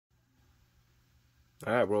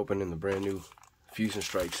Alright, we're opening the brand new Fusion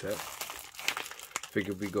Strike set.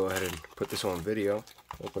 Figured we'd go ahead and put this on video.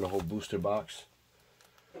 Open a whole booster box.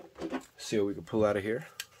 See what we can pull out of here.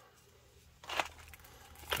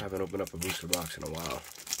 I haven't opened up a booster box in a while,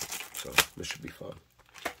 so this should be fun.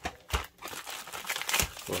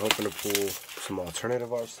 We're hoping to pull some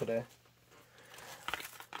alternative arts today.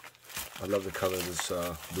 I love the color of this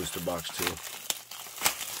booster box too.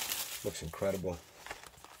 Looks incredible.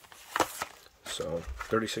 So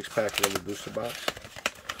 36 pack in the booster box.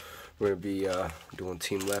 We're going to be doing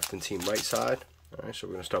team left and team right side. Alright, so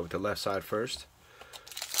we're going to start with the left side first.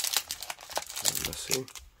 Let's see.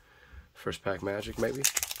 First pack magic maybe.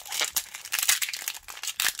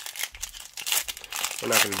 We're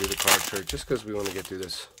not going to do the card trick just because we want to get through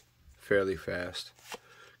this fairly fast.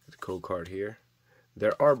 Get the code card here.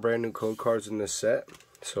 There are brand new code cards in this set.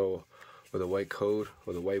 So with a white code,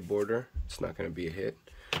 with a white border, it's not going to be a hit.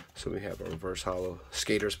 So we have a reverse hollow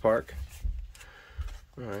Skaters Park.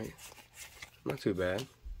 Alright, not too bad.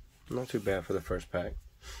 Not too bad for the first pack.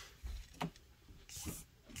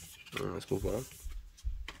 Let's move on.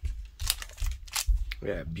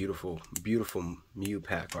 Yeah, beautiful, beautiful Mew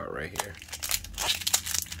pack art right here.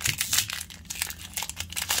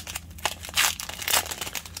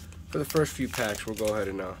 For the first few packs, we'll go ahead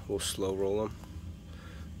and we'll slow roll them.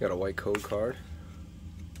 Got a white code card.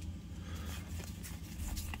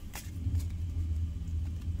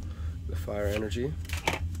 The Fire Energy.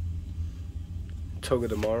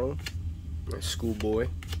 Togedemaru. Schoolboy.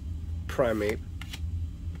 Primeape.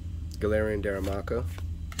 Galarian Darumaka.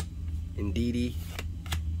 Indeedee.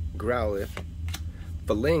 Growlithe.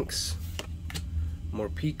 Phalanx.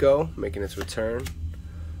 Morpeko making its return.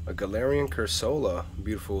 A Galarian Cursola,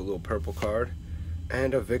 beautiful little purple card,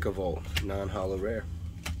 and a Vikavolt, non-holo rare.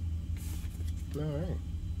 Alright.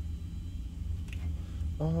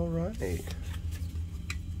 Alright.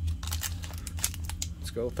 Let's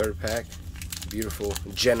go, third pack. Beautiful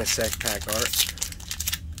Genesect pack art.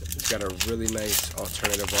 It's got a really nice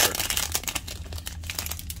alternative art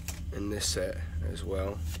in this set as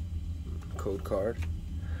well. Code card.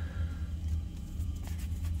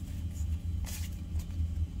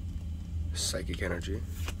 Psychic Energy,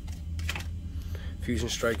 Fusion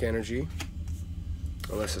Strike Energy,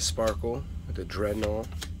 Alessa Sparkle with the Dreadnought,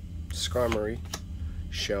 Skarmory,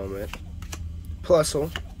 Shelmet,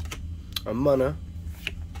 Plusle, a Munna.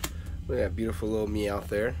 Look at that beautiful little Meowth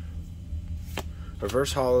there.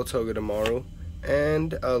 Reverse Hollow Togedemaru,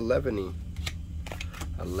 and a Leaveney.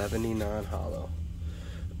 A Leaveney non-holo.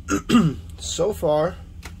 So far,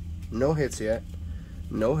 no hits yet.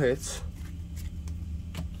 No hits.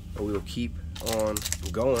 But we will keep on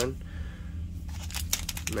going.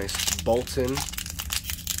 Nice Bolton.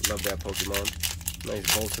 Love that Pokemon.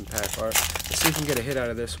 Nice Bolton pack art. Let's see if we can get a hit out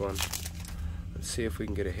of this one. Let's see if we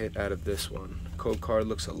can get a hit out of this one. Code card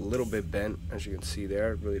looks a little bit bent, as you can see there. I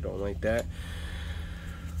really don't like that.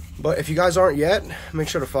 But if you guys aren't yet, make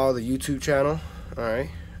sure to follow the YouTube channel. Alright.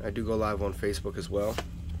 I do go live on Facebook as well.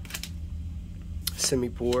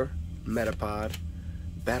 Simipour, Metapod,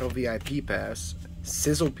 Battle VIP Pass,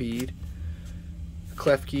 Sizzlepede,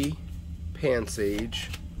 Klefki,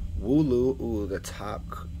 Pansage, Wooloo. Ooh, the top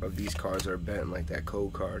of these cards are bent like that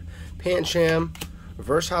code card. Pancham,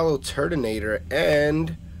 Reverse Hollow Turtonator,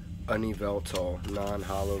 and a Yveltal,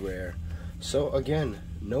 non-holo rare. So again,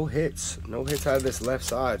 no hits. No hits out of this left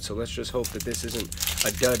side. So let's just hope that this isn't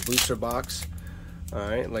a dud booster box.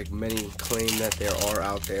 Alright, like many claim that there are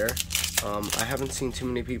out there. I haven't seen too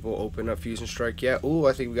many people open up Fusion Strike yet. Ooh,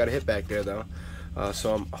 I think we got a hit back there though.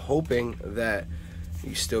 So I'm hoping that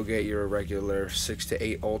you still get your regular 6 to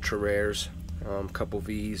 8 ultra rares, couple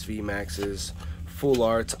V's, VMAXs, full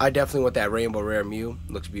arts. I definitely want that rainbow rare Mew.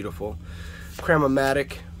 Looks beautiful.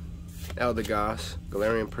 Cramomatic, Eldegoss,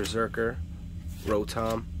 Galarian Berserker,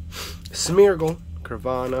 Rotom, Smeargle,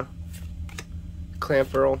 Carvanha,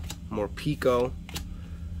 Clamperl, Morpeko,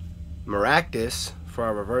 Maractus for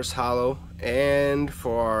our reverse hollow, and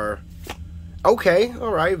for our okay,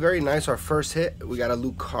 alright, very nice. Our first hit, we got a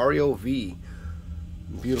Lucario V.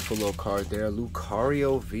 Beautiful little card there,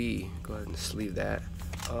 Lucario V. Go ahead and sleeve that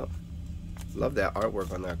up. Love that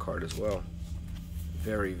artwork on that card as well.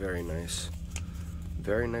 Very, very nice.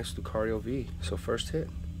 Very nice Lucario V. So first hit,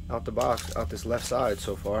 out the box, out this left side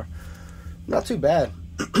so far. Not too bad.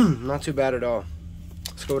 Not too bad at all.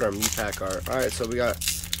 Let's go with our Mew pack art. Alright, so we got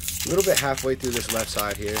a little bit halfway through this left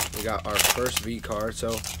side here. We got our first V card,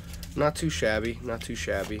 so not too shabby, not too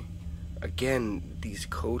shabby. Again, these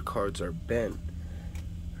code cards are bent.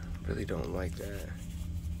 Really don't like that.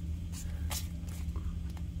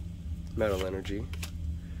 Metal Energy.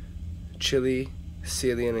 Chili,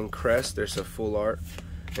 Cillian and Crest. There's a full art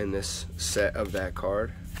in this set of that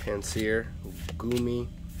card. Pansear, Goomy,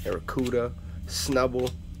 Arrokuda,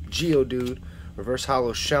 Snubbull, Geodude, reverse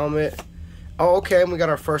holo Shelmet. Oh, okay, and we got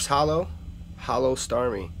our first holo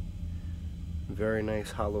Starmie. Very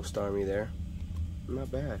nice holo Starmie there.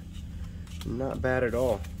 Not bad. Not bad at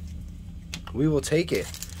all. We will take it.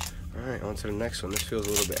 Alright, on to the next one. This feels a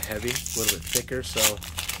little bit heavy, a little bit thicker, so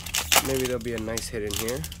maybe there'll be a nice hit in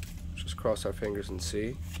here. Just cross our fingers and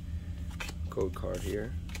see. Code card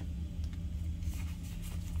here.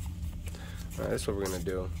 Alright, that's what we're going to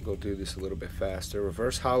do. Go do this a little bit faster.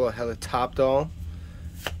 Reverse holo Helioptile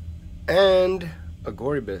and a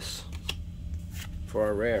Goribus for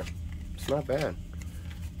our rare. It's not bad.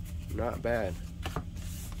 Not bad.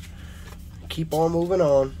 Keep on moving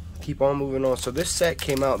on. Keep on moving on. So this set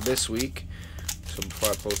came out this week. So before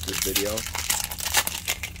I post this video.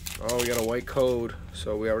 Oh, we got a white code.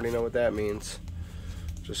 So we already know what that means.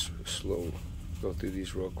 Just slow. Go through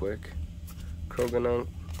these real quick. Croagunk,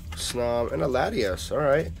 Snom, and a Latias.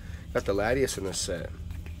 Alright. Got the Latias in this set.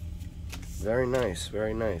 Very nice.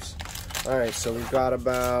 Very nice. Alright, so we've got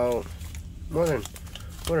about more than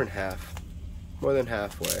half. More than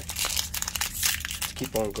halfway. Let's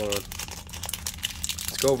keep on going.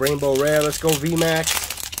 Let's go Rainbow Rare. Let's go VMAX.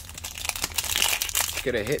 Let's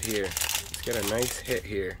get a hit here. Let's get a nice hit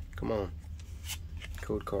here. Come on.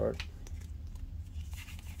 Code card.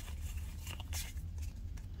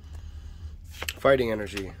 Fighting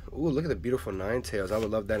Energy. Ooh, look at the beautiful Ninetales. I would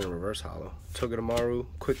love that in reverse holo. Togedemaru,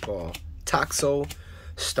 Quick Ball, Toxel,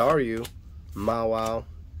 Staryu, Mawile,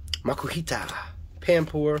 Makuhita,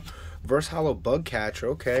 Pampur, reverse holo Bug Catcher,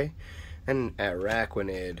 okay, and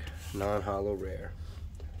Araquanid, non-holo rare.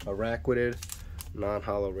 Araquanid,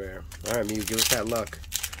 non-holo rare. Alright, Mew, give us that luck.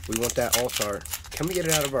 We want that alt-art. Can we get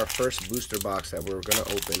it out of our first booster box that we're going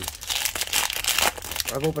to open?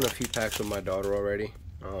 I've opened a few packs with my daughter already,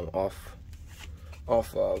 off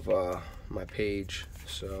of my page.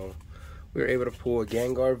 So we were able to pull a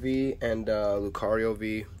Gengar V and Lucario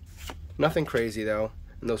V. Nothing crazy though.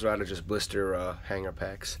 And those are out of just blister hanger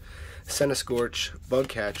packs. Centiskorch, Bug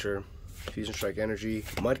Catcher, Fusion Strike Energy,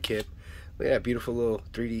 Mudkip. Look at that beautiful little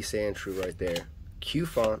 3D Sandshrew right there.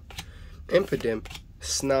 Q-Font, Impidimp,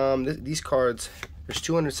 Snom. These cards, there's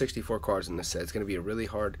 264 cards in this set. It's going to be really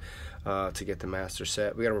hard to get the master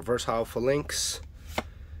set. We got a reverse holo Phalanx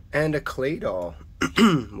and a Claydol.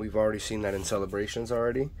 We've already seen that in celebrations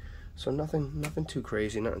already. So nothing too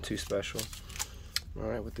crazy, nothing too special.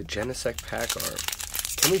 Alright, with the Genesect pack art.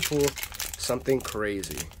 Can we pull something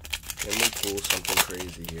crazy? Can we pull something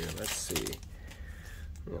crazy here? Let's see.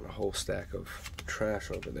 We got a whole stack of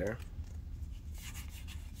trash over there.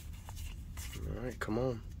 Alright, come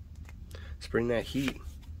on. Let's bring that heat.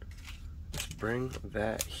 Let's bring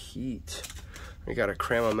that heat. We got a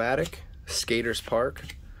Cramomatic, Skaters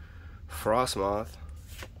Park, Frostmoth.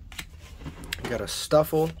 We got a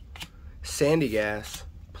Stuffle, Sandygast,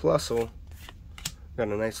 Plusle. Got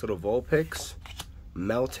a nice little Vulpix,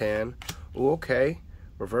 Meltan. Ooh, okay.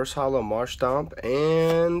 Reverse holo Marshtomp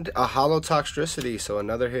and a holo Toxtricity. So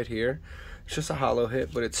another hit here. It's just a holo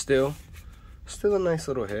hit, but it's still a nice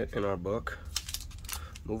little hit in our book.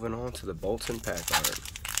 Moving on to the Bolton pack art.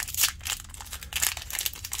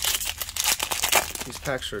 These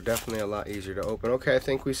packs are definitely a lot easier to open. Okay, I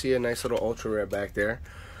think we see a nice little ultra rare back there.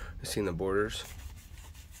 I've seen the borders.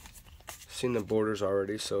 Seen the borders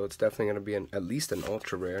already, so it's definitely going to be at least an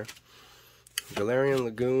ultra rare. Galarian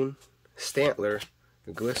Lagoon, Stantler,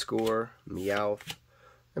 Gliscor, Meowth,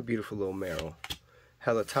 a beautiful little Meryl.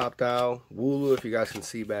 Helioptile, Wooloo, if you guys can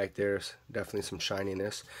see back there, there's definitely some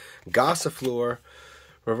shininess. Gossifleur,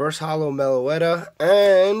 reverse holo Meloetta,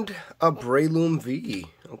 and a Breloom V.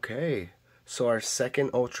 Okay, so our second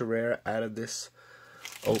ultra rare out of this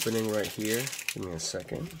opening right here. Give me a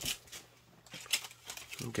second.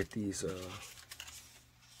 Get these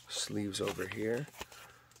sleeves over here.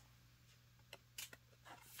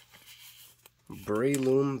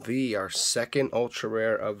 Breloom V, our second ultra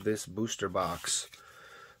rare of this booster box.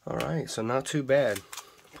 Alright, so not too bad.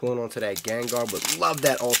 Pulling onto that Gengar, but love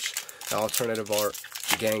that alternative art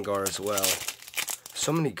Gengar as well.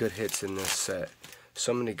 So many good hits in this set.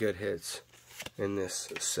 So many good hits in this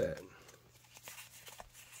set.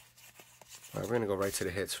 Alright, we're going to go right to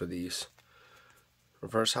the hits for these.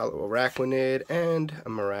 Reverse holo Araquanid and a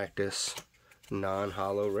Maractus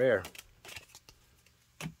non-holo rare.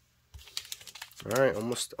 Alright,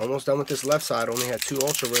 almost done with this left side. Only had 2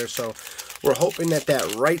 ultra rares, so we're hoping that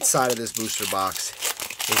that right side of this booster box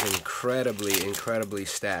is incredibly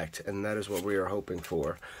stacked, and that is what we are hoping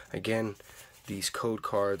for. Again, These code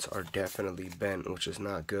cards are definitely bent, which is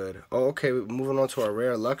not good. Oh, okay, moving on to our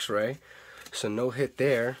rare Luxray. So no hit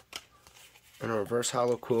there. And a reverse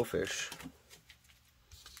holo Qwilfish.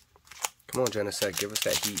 Come on, Genesect, give us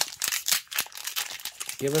that heat.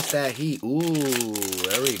 Give us that heat. Ooh,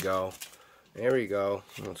 there we go. There we go.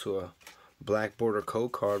 On to a black border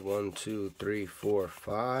code card. 1, 2, 3, 4,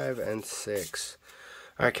 5, and 6.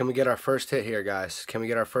 Alright, can we get our first hit here, guys? Can we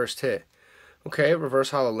get our first hit? Okay,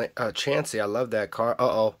 reverse holo Chansey. I love that card.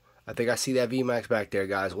 Uh-oh. I think I see that VMAX back there,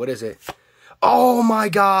 guys. What is it? Oh, my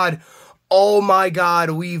God. Oh, my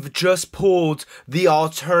God. We've just pulled the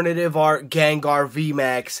alternative art Gengar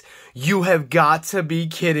VMAX. You have got to be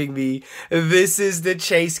kidding me. This is the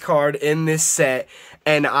chase card in this set,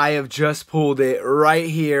 and I have just pulled it right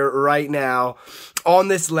here, right now, on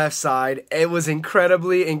this left side. It was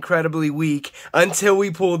incredibly, incredibly weak until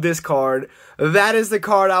we pulled this card. That is the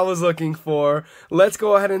card I was looking for. Let's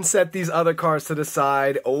go ahead and set these other cards to the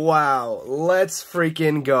side. Wow, let's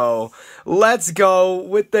freaking go. Let's go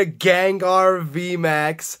with the Gengar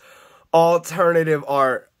VMAX alternative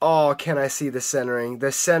art. Oh, can I see the centering?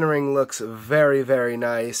 The centering looks very, very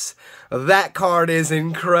nice. That card is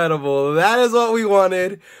incredible. That is what we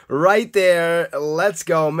wanted right there. Let's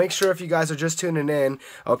go. Make sure if you guys are just tuning in,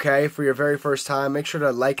 okay, for your very first time, make sure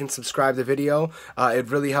to like and subscribe the video. It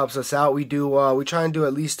really helps us out. We try and do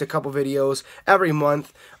at least a couple videos every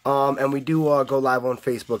month. And we do go live on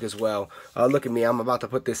Facebook as well. Look at me, I'm about to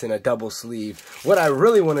put this in a double sleeve. What I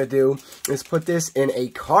really want to do is put this in a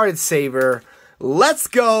card saver. Let's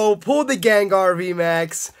go! Pull the Gengar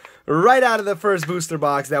VMAX right out of the first booster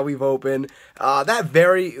box that we've opened. That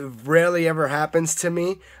very rarely ever happens to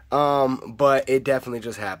me, but it definitely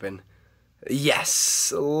just happened.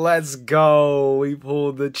 Yes! Let's go! We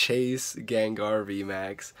pulled the Chase Gengar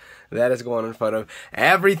VMAX. That is going in front of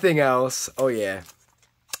everything else. Oh yeah.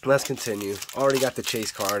 Let's continue. Already got the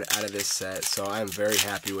chase card out of this set, so I'm very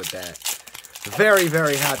happy with that. Very,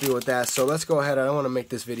 very happy with that. So let's go ahead. I don't want to make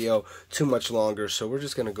this video too much longer, so we're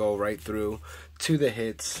just going to go right through to the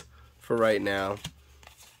hits for right now.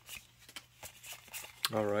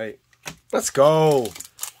 Alright. Let's go!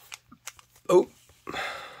 Oh!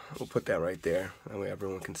 We'll put that right there. That way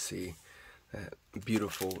everyone can see that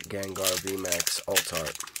beautiful Gengar VMAX alt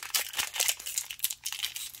art.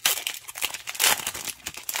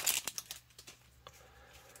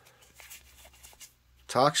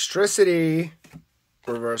 Toxtricity,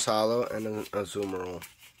 reverse holo, and a Azumarill.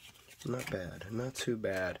 Not bad, not too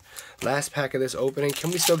bad. Last pack of this opening.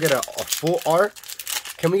 Can we still get a full art?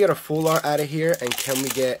 Can we get a full art out of here? And can we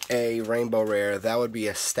get a rainbow rare? That would be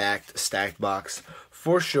a stacked box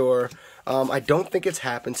for sure. I don't think it's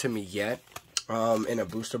happened to me yet in a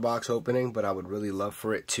booster box opening, but I would really love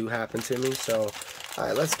for it to happen to me. So,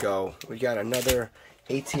 alright, let's go. We got another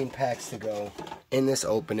 18 packs to go in this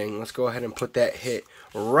opening. Let's go ahead and put that hit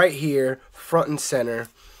right here, front and center.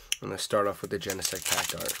 I'm going to start off with the Genesect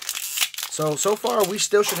pack art. So far, we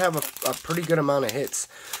still should have a pretty good amount of hits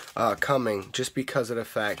coming, just because of the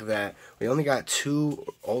fact that we only got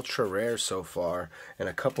 2 ultra rares so far and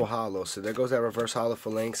a couple holos. So there goes that reverse holo for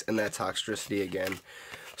Lynx and that Toxtricity again.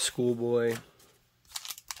 Schoolboy.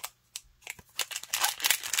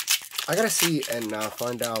 I gotta see and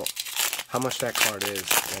find out how much that card is,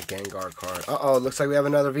 that Gengar card. Uh-oh, looks like we have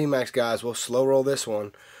another VMAX, guys. We'll slow roll this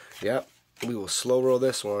one. Yep, we will slow roll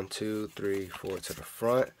this one. 2, 3, 4 to the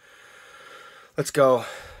front. Let's go.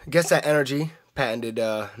 Guess that energy. Patented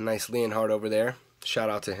nice Leonhard over there. Shout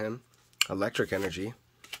out to him. Electric Energy.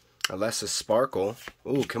 Alessa Sparkle.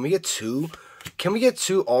 Ooh, can we get 2? Can we get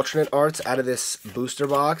 2 alternate arts out of this booster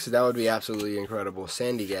box? That would be absolutely incredible.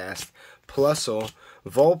 Sandygast. Plusle.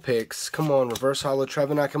 Vulpix, come on, reverse holo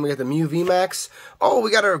Trevenant. Can we get the Mew VMAX? Oh, we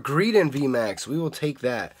got our Greedent VMAX. We will take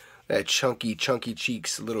that. That chunky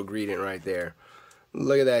cheeks little Greedent right there.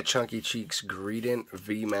 Look at that chunky cheeks Greedent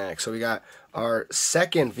VMAX. So we got our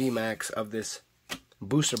second VMAX of this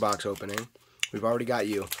booster box opening. We've already got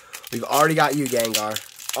you. We've already got you,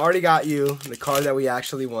 Gengar. Already got you, the card that we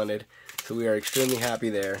actually wanted. So we are extremely happy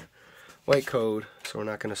there. White code. So we're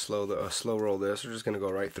not going to slow roll this. We're just going to go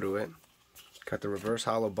right through it. Got the reverse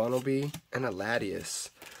holo Bunnelby and a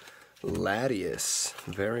Latias. Latias.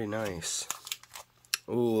 Very nice.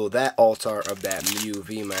 Ooh, that alt art of that Mew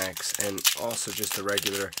VMAX and also just the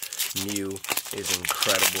regular Mew is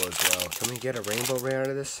incredible as well. Can we get a rainbow rare out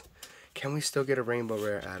of this? Can we still get a rainbow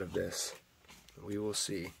rare out of this? We will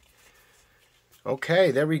see.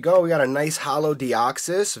 Okay, there we go. We got a nice holo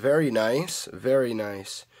Deoxys. Very nice. Very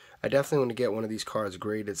nice. I definitely want to get one of these cards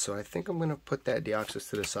graded, so I think I'm going to put that Deoxys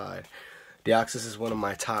to the side. Deoxys is one of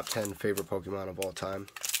my top 10 favorite Pokemon of all time.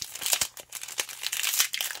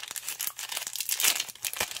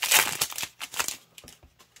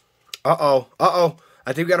 Uh-oh. Uh-oh.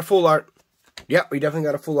 I think we got a full art. Yep, we definitely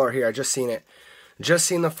got a full art here. I just seen it. Just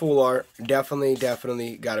seen the full art. Definitely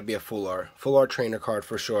got to be a full art. Full art trainer card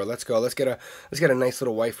for sure. Let's go. Let's get a nice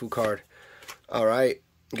little waifu card. All right.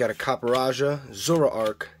 We got a Copperajah,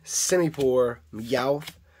 Zoroark, Simipour, Meowth,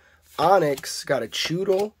 Onix. Got a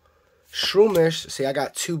Choodle, Shroomish. See, I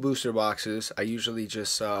got 2 booster boxes. I usually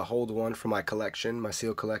just hold one for my collection, my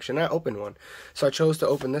sealed collection. I opened one, so I chose to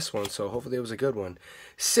open this one. So hopefully it was a good one.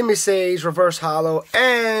 Simisage, Reverse Holo,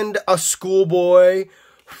 and a Schoolboy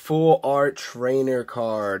full art trainer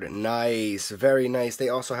card. Nice, very nice. They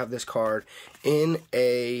also have this card in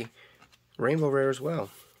a rainbow rare as well,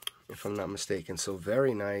 if I'm not mistaken. So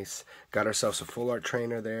very nice. Got ourselves a full art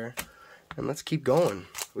trainer there. And let's keep going.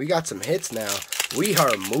 We got some hits now. We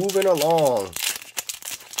are moving along.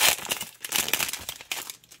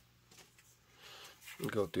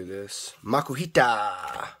 Go through this.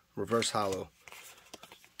 Makuhita, Reverse Holo.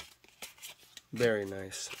 Very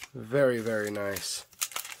nice. Very, very nice.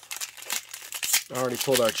 Already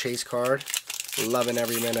pulled our chase card. Loving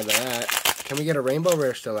every minute of that. Can we get a rainbow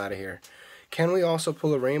rare still out of here? Can we also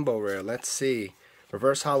pull a rainbow rare? Let's see.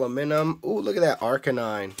 Reverse Holo Minimum. Ooh, look at that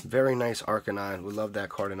Arcanine. Very nice Arcanine. We love that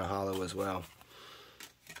card in a holo as well.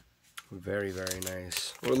 Very, very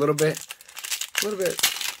nice. We're a little bit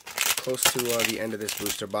close to the end of this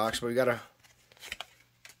booster box, but we got a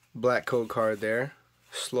black code card there.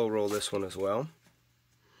 Slow roll this one as well.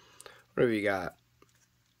 What do we got?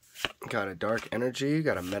 Got a Dark Energy,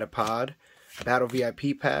 got a Metapod, Battle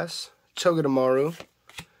VIP Pass, Togedemaru,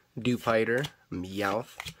 Dewpider,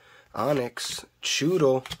 Meowth, Onix,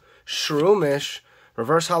 Choodle, Shroomish,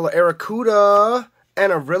 Reverse Holo Arrokuda,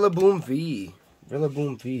 and a Rillaboom V.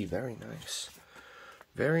 Rillaboom V, very nice.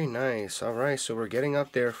 Very nice. Alright, so we're getting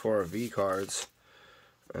up there for our V cards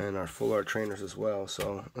and our full art trainers as well.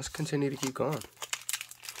 So let's continue to keep going.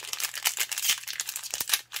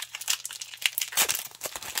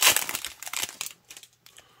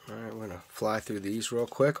 Alright, we're going to fly through these real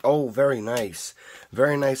quick. Oh, very nice.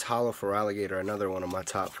 Very nice holo for Alligator. Another one of my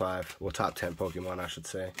top 5, well, top 10 Pokemon, I should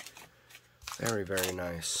say. Very, very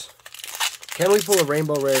nice. Can we pull a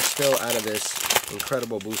rainbow rare still out of this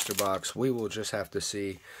incredible booster box? We will just have to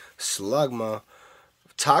see. Slugma,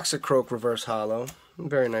 Toxicroak Reverse Holo.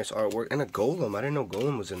 Very nice artwork. And a Golem. I didn't know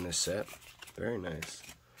Golem was in this set. Very nice.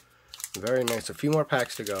 Very nice. A few more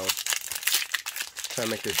packs to go. Try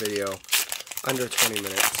to make this video under 20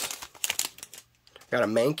 minutes. Got a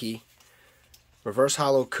Mankey, Reverse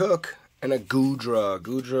Holo Cook, and a Goodra.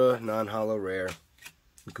 Goodra non-holo rare.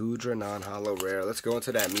 Goodra non-holo rare. Let's go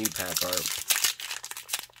into that Mew pack art.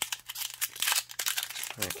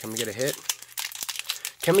 Alright, can we get a hit?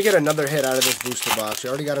 Can we get another hit out of this booster box? We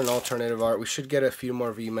already got an alternative art. We should get a few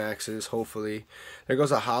more VMAXs, hopefully. There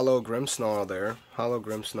goes a Holo Grimmsnarl there. Holo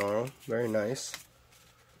Grimmsnarl. Very nice.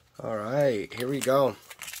 Alright, here we go.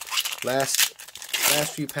 Last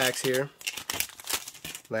few packs here.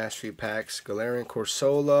 Last few packs. Galarian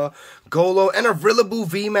Corsola, Golo, and a Rillaboom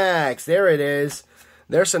VMAX. There it is.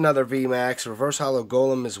 There's another VMAX. Reverse Holo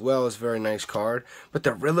Golem as well is a very nice card. But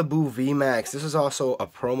the Rillaboom VMAX, this is also a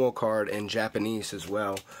promo card in Japanese as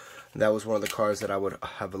well. That was one of the cards that I would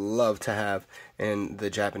have loved to have in the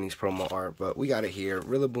Japanese promo art. But we got it here.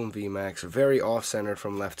 Rillaboom VMAX. Very off-centered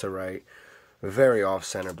from left to right. Very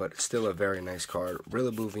off-center, but still a very nice card.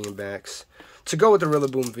 Rillaboom VMAX. To go with the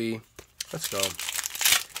Rillaboom V, let's go.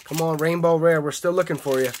 Come on, Rainbow Rare. We're still looking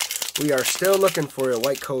for you. We are still looking for you.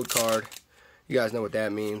 White code card. You guys know what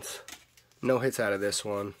that means. No hits out of this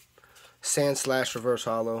one. Sandslash Reverse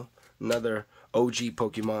Holo. Another OG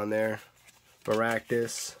Pokemon there.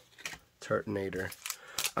 Maractus. Turtonator.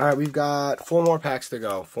 Alright, we've got 4 more packs to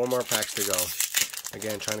go. 4 more packs to go.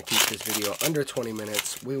 Again, trying to keep this video under 20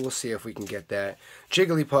 minutes. We will see if we can get that.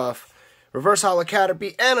 Jigglypuff, Reverse Holo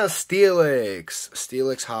Caterpie, and a Steelix.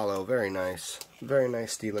 Steelix Holo. Very nice. Very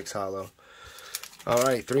nice Steelix Holo.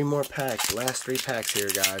 Alright, 3 more packs. Last 3 packs here,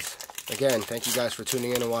 guys. Again, thank you guys for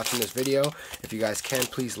tuning in and watching this video. If you guys can,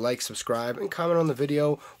 please like, subscribe, and comment on the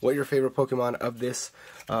video what your favorite Pokemon of this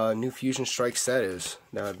new Fusion Strike set is.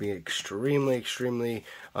 That would be extremely, extremely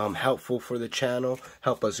helpful for the channel,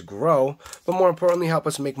 help us grow, but more importantly, help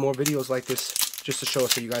us make more videos like this just to show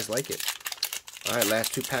us that you guys like it. Alright,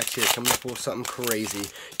 last 2 packs here. Can we pull something crazy?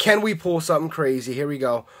 Can we pull something crazy? Here we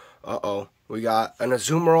go. Uh-oh. We got an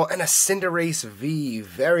Azumarill and a Cinderace V.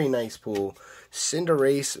 Very nice pull.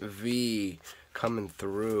 Cinderace V coming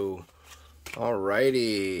through.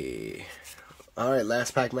 Alrighty. Alright,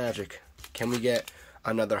 last pack magic. Can we get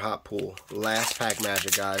another hot pull? Last pack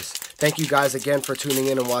magic, guys. Thank you guys again for tuning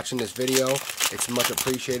in and watching this video. It's much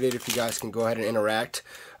appreciated if you guys can go ahead and interact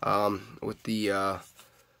with the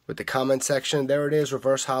with the comment section. There it is,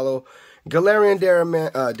 reverse holo Galarian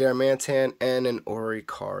Darmanitan and an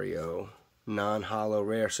Oricorio non-holo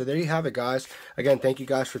rare. So there you have it, guys. Again, thank you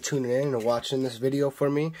guys for tuning in and watching this video for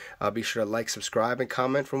me. Be sure to like, subscribe, and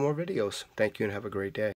comment for more videos. Thank you and have a great day.